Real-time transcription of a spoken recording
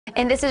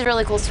And this is a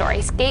really cool story.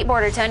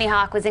 Skateboarder Tony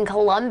Hawk was in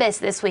Columbus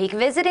this week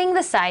visiting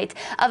the site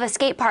of a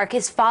skate park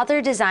his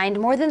father designed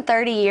more than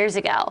 30 years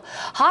ago.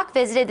 Hawk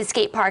visited the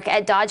skate park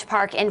at Dodge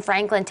Park in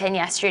Franklinton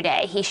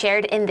yesterday. He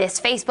shared in this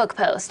Facebook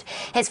post.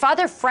 His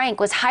father Frank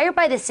was hired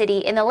by the city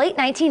in the late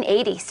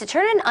 1980s to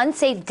turn an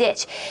unsafe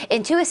ditch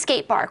into a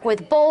skate park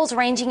with bowls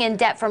ranging in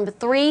depth from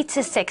 3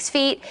 to 6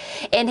 feet.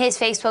 In his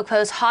Facebook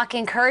post, Hawk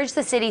encouraged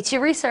the city to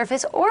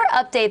resurface or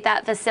update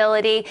that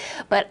facility,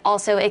 but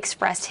also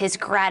expressed his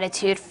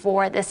gratitude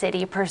for the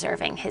city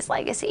preserving his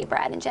legacy.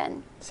 Brad and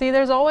Jen. See,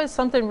 there's always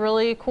something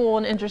really cool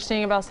and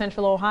interesting about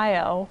Central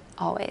Ohio.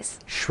 Always.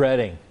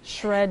 Shredding.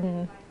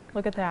 Shredding.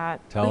 Look at that.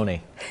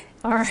 Tony.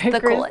 All right, The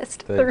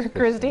coolest.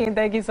 Christine,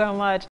 thank you so much.